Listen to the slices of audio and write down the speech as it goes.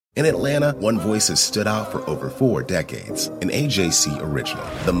In Atlanta, one voice has stood out for over 4 decades. An AJC original,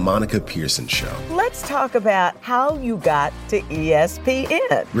 The Monica Pearson Show. Let's talk about how you got to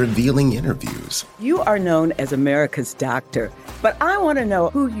ESPN. Revealing interviews. You are known as America's doctor, but I want to know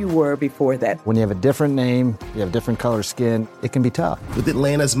who you were before that. When you have a different name, you have different color skin, it can be tough. With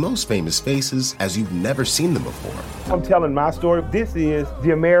Atlanta's most famous faces as you've never seen them before. I'm telling my story. This is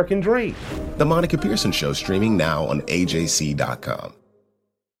the American dream. The Monica Pearson Show, streaming now on AJC.com.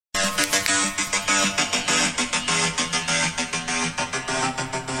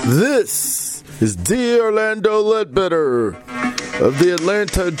 This is D. Orlando Ledbetter of the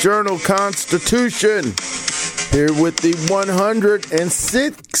Atlanta Journal-Constitution, here with the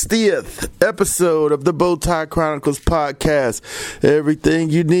 160th episode of the Bowtie Chronicles podcast.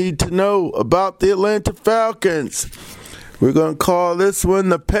 Everything you need to know about the Atlanta Falcons. We're going to call this one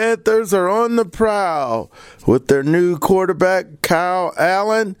The Panthers Are on the Prowl with their new quarterback, Kyle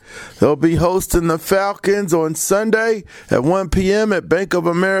Allen. They'll be hosting the Falcons on Sunday at 1 p.m. at Bank of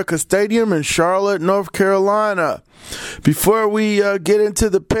America Stadium in Charlotte, North Carolina. Before we get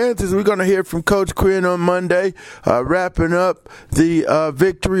into the Panthers, we're going to hear from Coach Quinn on Monday, wrapping up the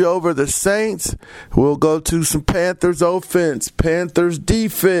victory over the Saints. We'll go to some Panthers offense, Panthers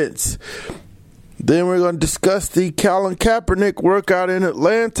defense. Then we're going to discuss the Colin Kaepernick workout in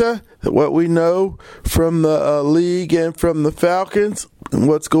Atlanta, what we know from the league and from the Falcons and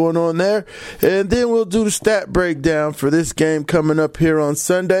what's going on there. And then we'll do the stat breakdown for this game coming up here on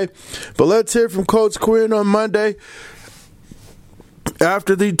Sunday. But let's hear from Coach Quinn on Monday.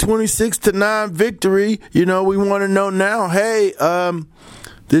 After the 26-9 victory, we want to know now, hey,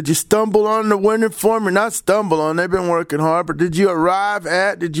 did you stumble on the winning formula? Not stumble on, they've been working hard, but did you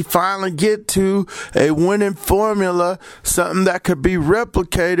finally get to a winning formula, something that could be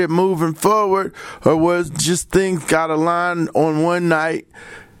replicated moving forward, or was just things got aligned on one night,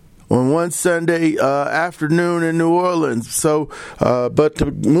 on one Sunday afternoon in New Orleans? So, but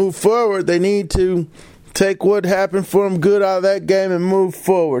to move forward, they need to take what happened for them good out of that game and move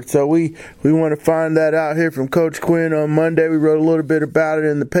forward. So we want to find that out here from Coach Quinn on Monday. We wrote a little bit about it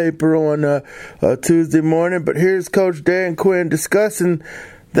in the paper on Tuesday morning. But here's Coach Dan Quinn discussing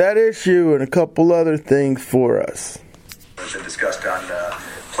that issue and a couple other things for us. It's been discussed on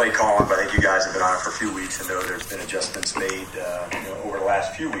play calling, but I think you guys have been on it for a few weeks and know there's been adjustments made over the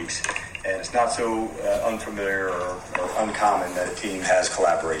last few weeks. And it's not so unfamiliar or uncommon that a team has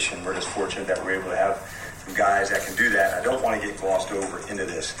collaboration. We're just fortunate that we're able to have some guys that can do that. I don't want to get glossed over into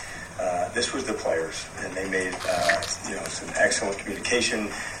this. This was the players, and they made some excellent communication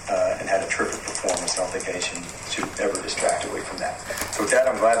and had a terrific performance. I don't think anything should ever distract away from that. So with that,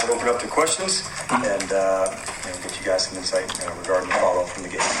 I'm glad to open up to questions and get you guys some insight regarding the follow-up from the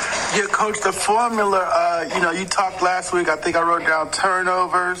game. Yeah, Coach, the formula, you talked last week, I think I wrote down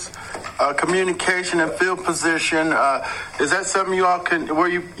turnovers, communication, and field position. Is that something you all can, where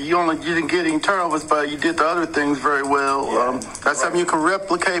you didn't get any turnovers, but you did the other things very well? Yeah, that's something you can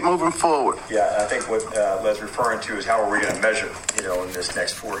replicate moving forward? Yeah, I think what Led's referring to is how are we going to measure, in this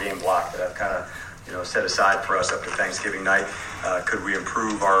next 4-game block that I've kind of, set aside for us up to Thanksgiving night. Could we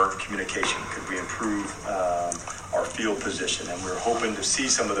improve our communication? Could we improve our field position? And we're hoping to see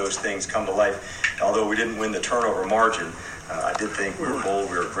some of those things come to life. And although we didn't win the turnover margin, I did think we were bold,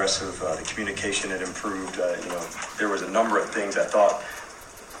 we were aggressive. The communication had improved. There was a number of things I thought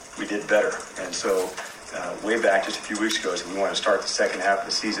we did better. And so way back just a few weeks ago, we wanted to start the second half of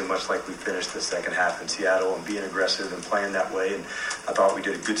the season much like we finished the second half in Seattle and being aggressive and playing that way. And I thought we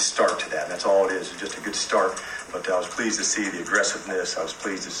did a good start to that. And that's all it is, just a good start. But I was pleased to see the aggressiveness. I was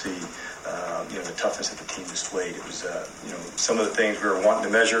pleased to see, the toughness that the team displayed. It was, some of the things we were wanting to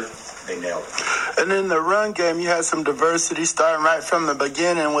measure, they nailed it. And in the run game, you had some diversity starting right from the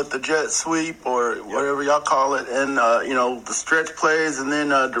beginning with the jet sweep or whatever y'all call it, and the stretch plays and then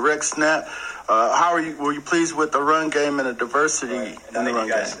direct snap. Were you pleased with the run game and the diversity in the run game?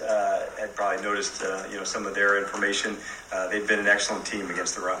 You guys had probably noticed, some of their information. They've been an excellent team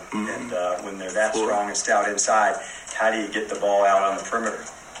against the run. Mm-hmm. And when they're that strong and stout inside, how do you get the ball out on the perimeter?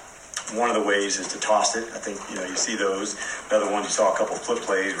 One of the ways is to toss it. I think, you see those. The other one, you saw a couple of flip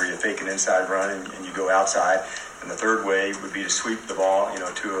plays where you fake an inside run and you go outside. And the third way would be to sweep the ball,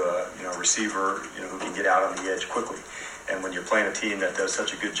 to a receiver, who can get out on the edge quickly. And when you're playing a team that does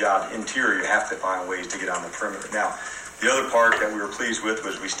such a good job interior, you have to find ways to get on the perimeter. Now, the other part that we were pleased with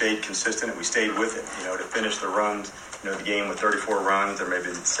was we stayed consistent and we stayed with it, to finish the runs, the game with 34 runs or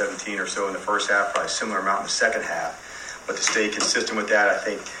maybe 17 or so in the first half, probably a similar amount in the second half. But to stay consistent with that, I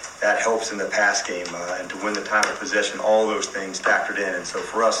think that helps in the pass game and to win the time of possession, all those things factored in. And so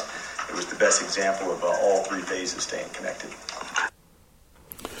for us, it was the best example of all three phases staying connected.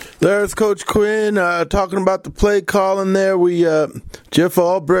 There's Coach Quinn talking about the play calling there. Jeff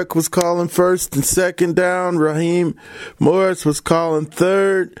Albrecht was calling first and second down. Raheem Morris was calling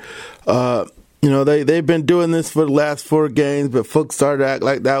third. They've been doing this for the last 4 games, but folks started to act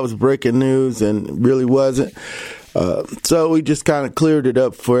like that was breaking news, and it really wasn't. So we just kind of cleared it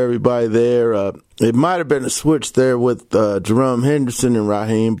up for everybody there. It might have been a switch there with Jerome Henderson and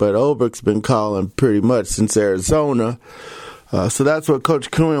Raheem, but Albrecht's been calling pretty much since Arizona. So that's what Coach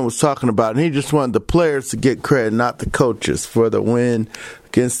Quinn was talking about. And he just wanted the players to get credit, not the coaches, for the win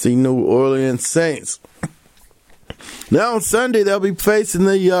against the New Orleans Saints. Now on Sunday, they'll be facing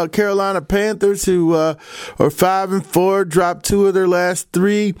the Carolina Panthers, who are 5-4, dropped 2 of their last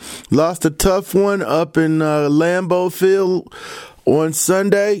 3, lost a tough one up in Lambeau Field on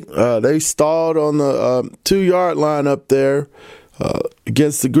Sunday. They stalled on the 2-yard line up there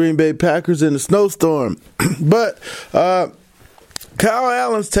against the Green Bay Packers in a snowstorm. But Kyle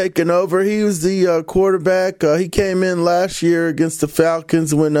Allen's taken over. He was the quarterback. He came in last year against the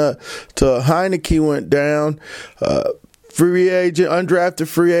Falcons when Heineke went down. Undrafted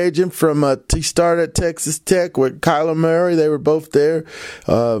free agent he started at Texas Tech with Kyler Murray. They were both there.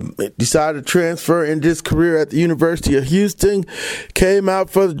 Decided to transfer into his career at the University of Houston. Came out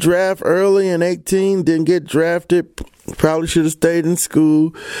for the draft early in 18. Didn't get drafted. Probably should have stayed in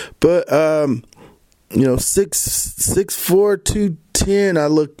school. But 6'4", 210, I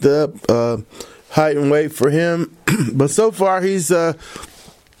looked up height and weight for him. But so far he's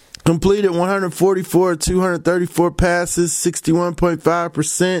completed 144 234 passes,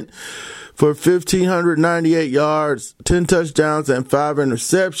 61.5% for 1,598 yards, 10 touchdowns, and 5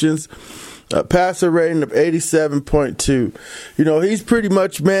 interceptions. Passer rating of 87.2. He's pretty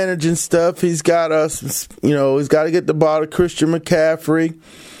much managing stuff. He's got he's got to get the ball to Christian McCaffrey,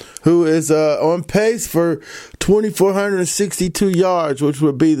 who is on pace for 2,462 yards, which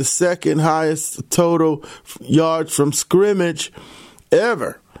would be the second highest total yards from scrimmage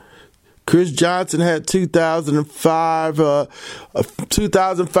ever. Chris Johnson had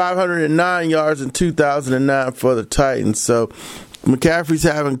 2,509 yards in 2009 for the Titans. So McCaffrey's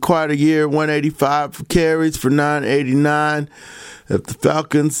having quite a year, 185 carries for 989. If the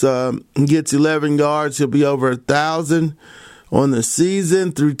Falcons gets 11 yards, he'll be over 1,000 on the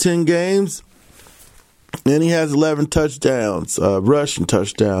season through 10 games. And he has 11 touchdowns, rushing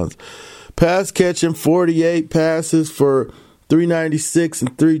touchdowns. Pass catching 48 passes for 396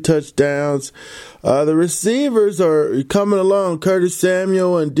 and 3 touchdowns. The receivers are coming along. Curtis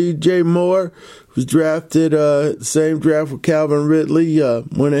Samuel and DJ Moore was drafted same draft with Calvin Ridley,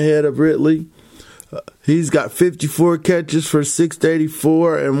 went ahead of Ridley. He's got 54 catches for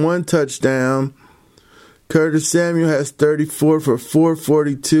 684 and 1 touchdown. Curtis Samuel has 34 for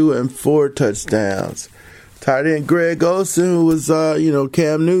 442 and 4 touchdowns. Tight end Greg Olsen, who was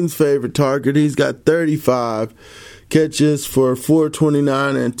Cam Newton's favorite target, he's got 35 catches for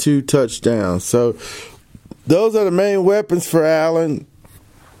 429 and 2 touchdowns. So those are the main weapons for Allen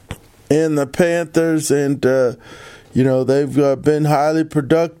and the Panthers, and they've been highly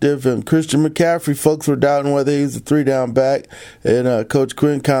productive. And Christian McCaffrey, folks were doubting whether he was a 3-down back, and Coach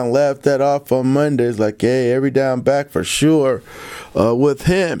Quinn kind of laughed that off on Monday. It's like, hey, every down back for sure with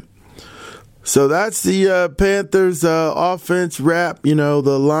him. So that's the Panthers offense wrap. The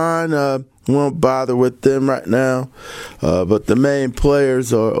line won't bother with them right now, but the main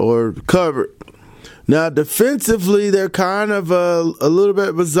players are covered. Now, defensively, they're kind of a little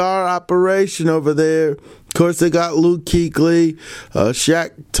bit bizarre operation over there. Of course, they got Luke Kuechly.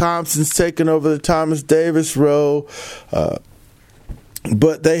 Shaq Thompson's taking over the Thomas Davis role.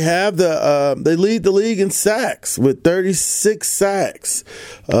 But they have they lead the league in sacks with 36 sacks.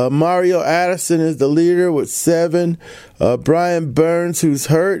 Mario Addison is the leader with 7. Brian Burns, who's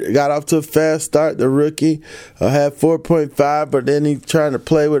hurt, got off to a fast start. The rookie had 4.5, but then he's trying to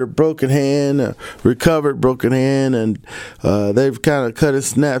play with a broken hand, recovered broken hand, and they've kind of cut his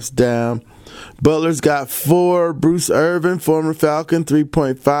snaps down. Butler's got 4. Bruce Irvin, former Falcon,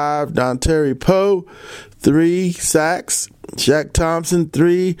 3.5. Dontari Poe, 3 sacks. Shaq Thompson,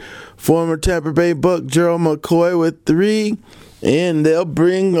 3. Former Tampa Bay Buck Gerald McCoy with 3. And they'll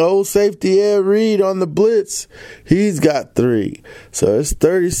bring old safety Ed Reed on the blitz. He's got 3. So it's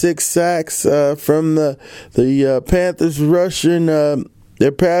 36 sacks from the Panthers rushing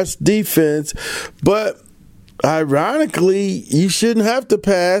their pass defense. But ironically, you shouldn't have to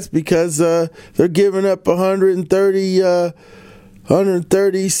pass because they're giving up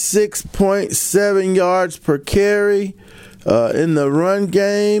 136.7 yards per carry in the run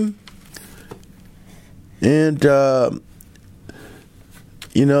game. And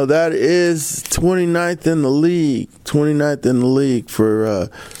that is 29th in the league. 29th in the league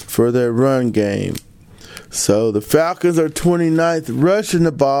for their run game. So the Falcons are 29th rushing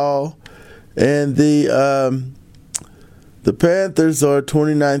the ball, and the Panthers are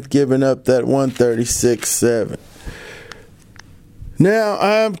 29th giving up that 136-7. Now,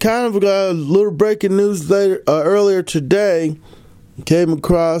 I'm kind of a little breaking news earlier today. Came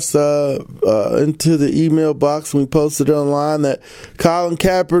across into the email box when we posted online that Colin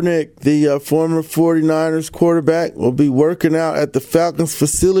Kaepernick, the former 49ers quarterback, will be working out at the Falcons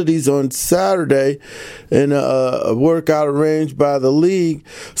facilities on Saturday in a workout arranged by the league.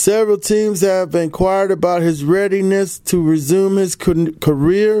 Several teams have inquired about his readiness to resume his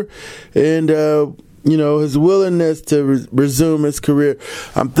career and his willingness to resume his career.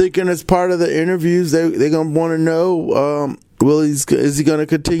 I'm thinking as part of the interviews, they're going to want to know, is he going to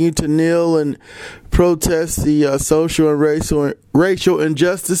continue to kneel and protest the social and racial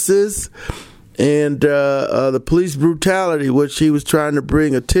injustices and the police brutality, which he was trying to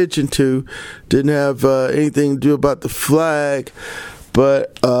bring attention to? Didn't have anything to do about the flag,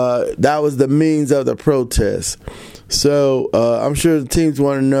 but that was the means of the protest. So I'm sure the teams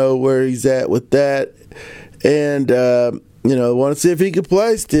want to know where he's at with that, and want to see if he could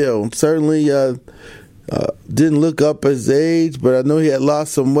play still. Certainly didn't look up his age, but I know he had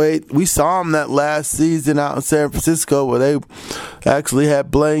lost some weight. We saw him that last season out in San Francisco where they actually had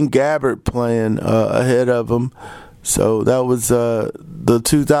Blaine Gabbert playing ahead of him. So that was the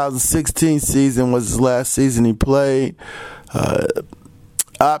 2016 season was his last season he played.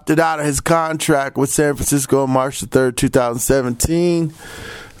 Opted out of his contract with San Francisco on March the 3rd, 2017.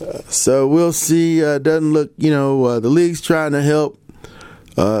 So we'll see. Doesn't look, the league's trying to help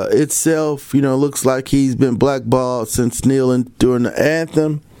itself. Looks like he's been blackballed since kneeling during the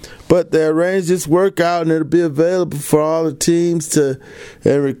anthem. But they arranged this workout, and it'll be available for all the teams and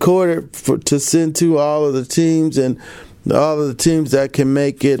record it to send to all of the teams, and all of the teams that can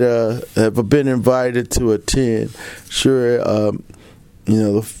make it have been invited to attend. Sure,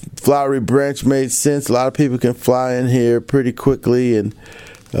 the Flowery Branch made sense. A lot of people can fly in here pretty quickly and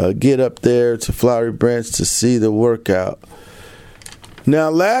get up there to Flowery Branch to see the workout.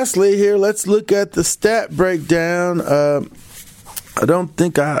 Now, lastly here, let's look at the stat breakdown. I don't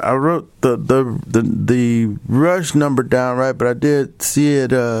think I wrote the rush number down right, but I did see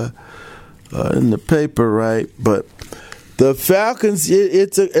it in the paper right. But the Falcons,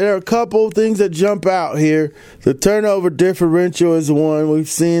 there are a couple of things that jump out here. The turnover differential is one. We've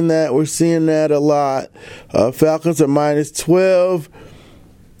seen that. We're seeing that a lot. Falcons are minus 12.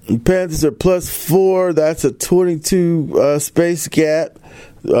 Panthers are plus 4. That's a 22 space gap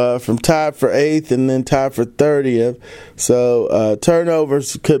from tied for 8th and then tied for 30th. So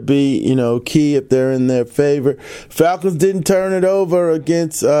turnovers could be, key if they're in their favor. Falcons didn't turn it over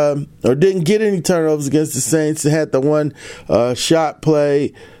against, or didn't get any turnovers against the Saints. They had the one shot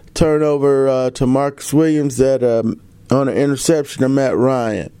play turnover to Marcus Williams that on an interception of Matt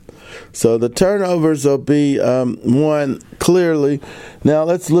Ryan. So the turnovers will be one clearly. Now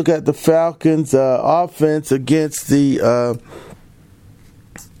let's look at the Falcons' offense against the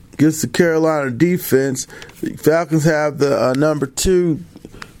Carolina defense. The Falcons have the number 2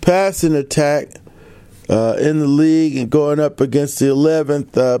 passing attack in the league, and going up against the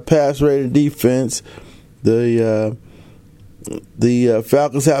 11th pass-rated defense. The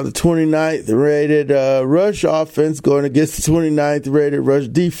Falcons have the 29th rated rush offense going against the 29th rated rush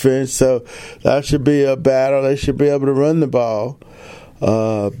defense, so that should be a battle. They should be able to run the ball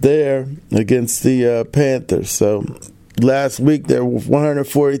there against the Panthers. So last week, their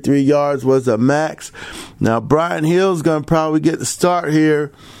 143 yards was a max. Now, Brian Hill's going to probably get the start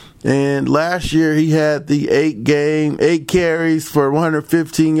here. And last year, he had the 8 carries for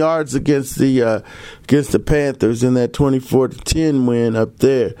 115 yards against the Panthers in that 24-10 win up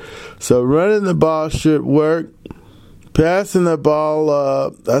there. So running the ball should work. Passing the ball,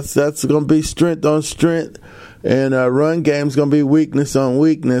 that's going to be strength on strength. And run game's going to be weakness on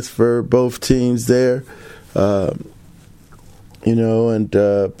weakness for both teams there.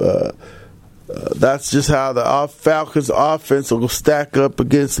 That's just how the Falcons offense will stack up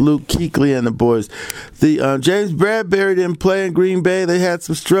against Luke Kuechly and the boys. The James Bradbury didn't play in Green Bay. They had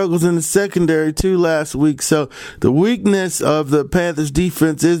some struggles in the secondary too last week. So the weakness of the Panthers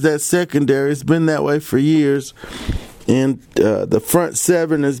defense is that secondary. It's been that way for years. And the front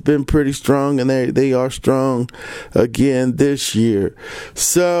 7 has been pretty strong, and they are strong again this year.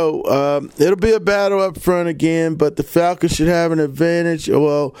 So it'll be a battle up front again, but the Falcons should have an advantage.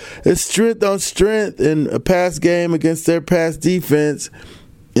 Well, it's strength on strength in a pass game against their pass defense.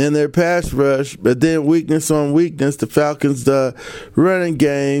 in their pass rush, but then weakness on weakness, the Falcons' running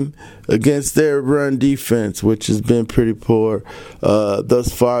game against their run defense, which has been pretty poor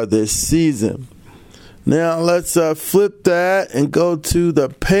thus far this season. Now let's flip that and go to the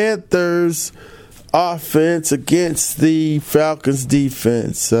Panthers' offense against the Falcons'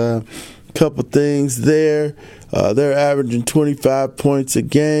 defense. Couple things there. They're averaging 25 points a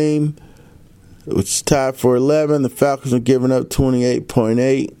game, which is tied for 11. The Falcons are giving up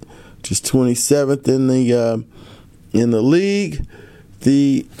 28.8, which is 27th in the league.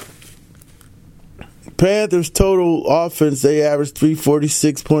 The Panthers' total offense, they average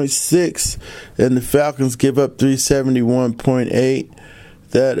 346.6, and the Falcons give up 371.8.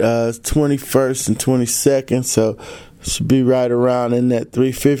 That is 21st and 22nd, so should be right around in that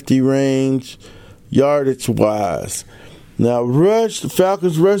 350 range, yardage-wise. Now, the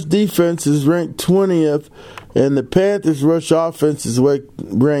Falcons' rush defense is ranked 20th, and the Panthers' rush offense is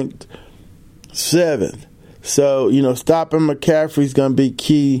ranked 7th. So, stopping McCaffrey is going to be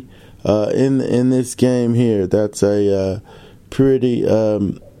key in this game here. That's a pretty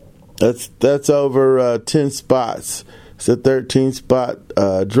that's over 10 spots. It's a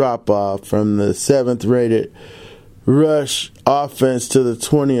 13-spot drop-off from the 7th rated rush offense to the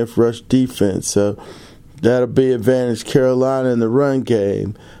 20th rush defense. So that'll be advantage Carolina in the run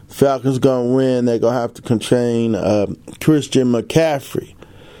game. Falcons going to win. They're going to have to contain Christian McCaffrey.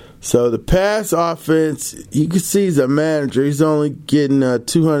 So the pass offense, you can see he's a manager. He's only getting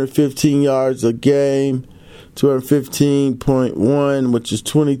 215 yards a game, 215.1, which is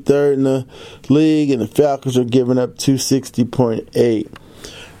 23rd in the league, and the Falcons are giving up 260.8.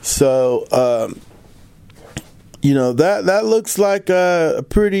 So, that looks like a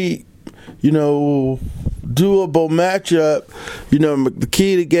pretty, doable matchup. The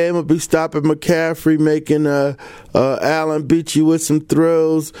key to the game will be stopping McCaffrey, making Allen beat you with some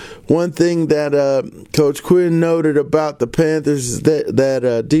throws. One thing that Coach Quinn noted about the Panthers is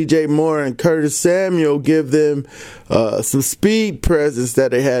that DJ Moore and Curtis Samuel give them some speed presence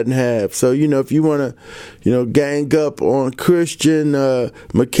that they hadn't had. So, if you want to, gang up on Christian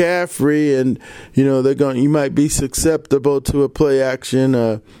McCaffrey, and you might be susceptible to a play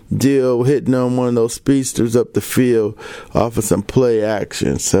action deal, hitting on one of those speedsters up the field off of some play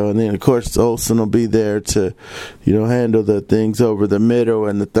action. So, and then of course Olsen will be there to handle the things over the middle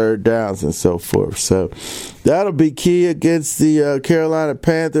and the third downs and so forth. So that'll be key against the Carolina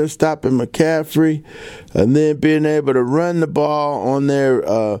Panthers, stopping McCaffrey and then being able to run the ball on their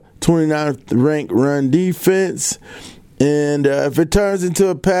 29th ranked run defense. And if it turns into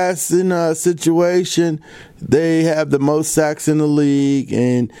a passing situation, they have the most sacks in the league,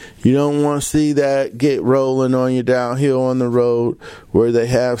 and you don't want to see that get rolling on you downhill on the road where they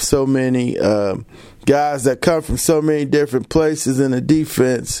have so many guys that come from so many different places in the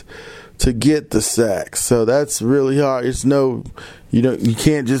defense to get the sacks. So that's really hard. You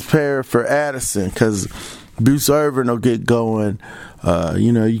can't just pair for Addison because Bruce Irvin will get going.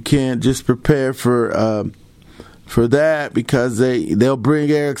 You can't just prepare for that because they'll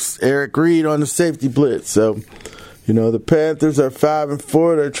bring Eric Reed on the safety blitz. So, the Panthers are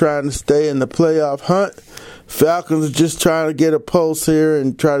 5-4. They're trying to stay in the playoff hunt. Falcons are just trying to get a pulse here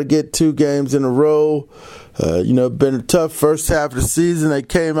and try to get 2 games in a row. Been a tough first half of the season. They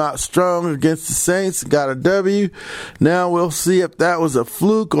came out strong against the Saints and got a W. Now we'll see if that was a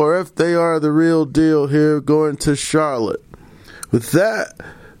fluke or if they are the real deal here going to Charlotte. With that,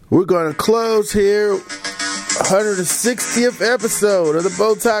 we're going to close here. 160th episode of the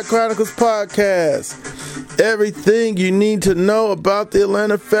Bowtie Chronicles podcast. Everything you need to know about the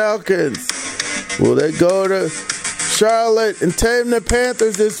Atlanta Falcons. Will they go to Charlotte and tame the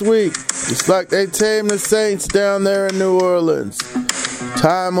Panthers this week, just like they tamed the Saints down there in New Orleans?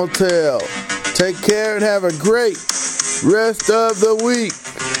 Time will tell. Take care and have a great rest of the week.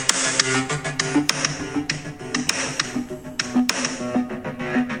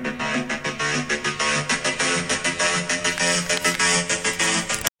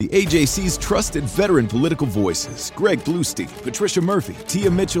 AJC's trusted veteran political voices, Greg Bluestein, Patricia Murphy, Tia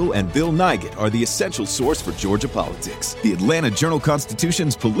Mitchell, and Bill Nygaard are the essential source for Georgia politics. The Atlanta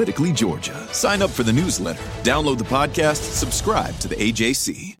Journal-Constitution's Politically Georgia. Sign up for the newsletter, download the podcast, subscribe to the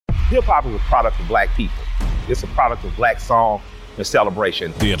AJC. Hip-hop is a product of black people. It's a product of black song. and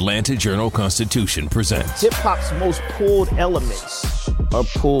celebration. The Atlanta Journal-Constitution presents hip-hop's most pulled elements are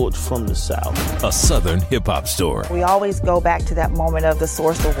pulled from the South. A Southern hip-hop story. We always go back to that moment of the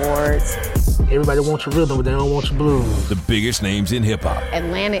Source Awards. Everybody wants your rhythm, but they don't want your blues. The biggest names in hip-hop.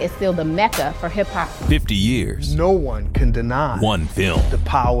 Atlanta is still the mecca for hip-hop. 50 years. No one can deny one film. The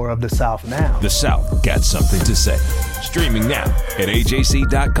power of the South now. The South got something to say. Streaming now at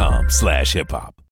ajc.com/hiphop.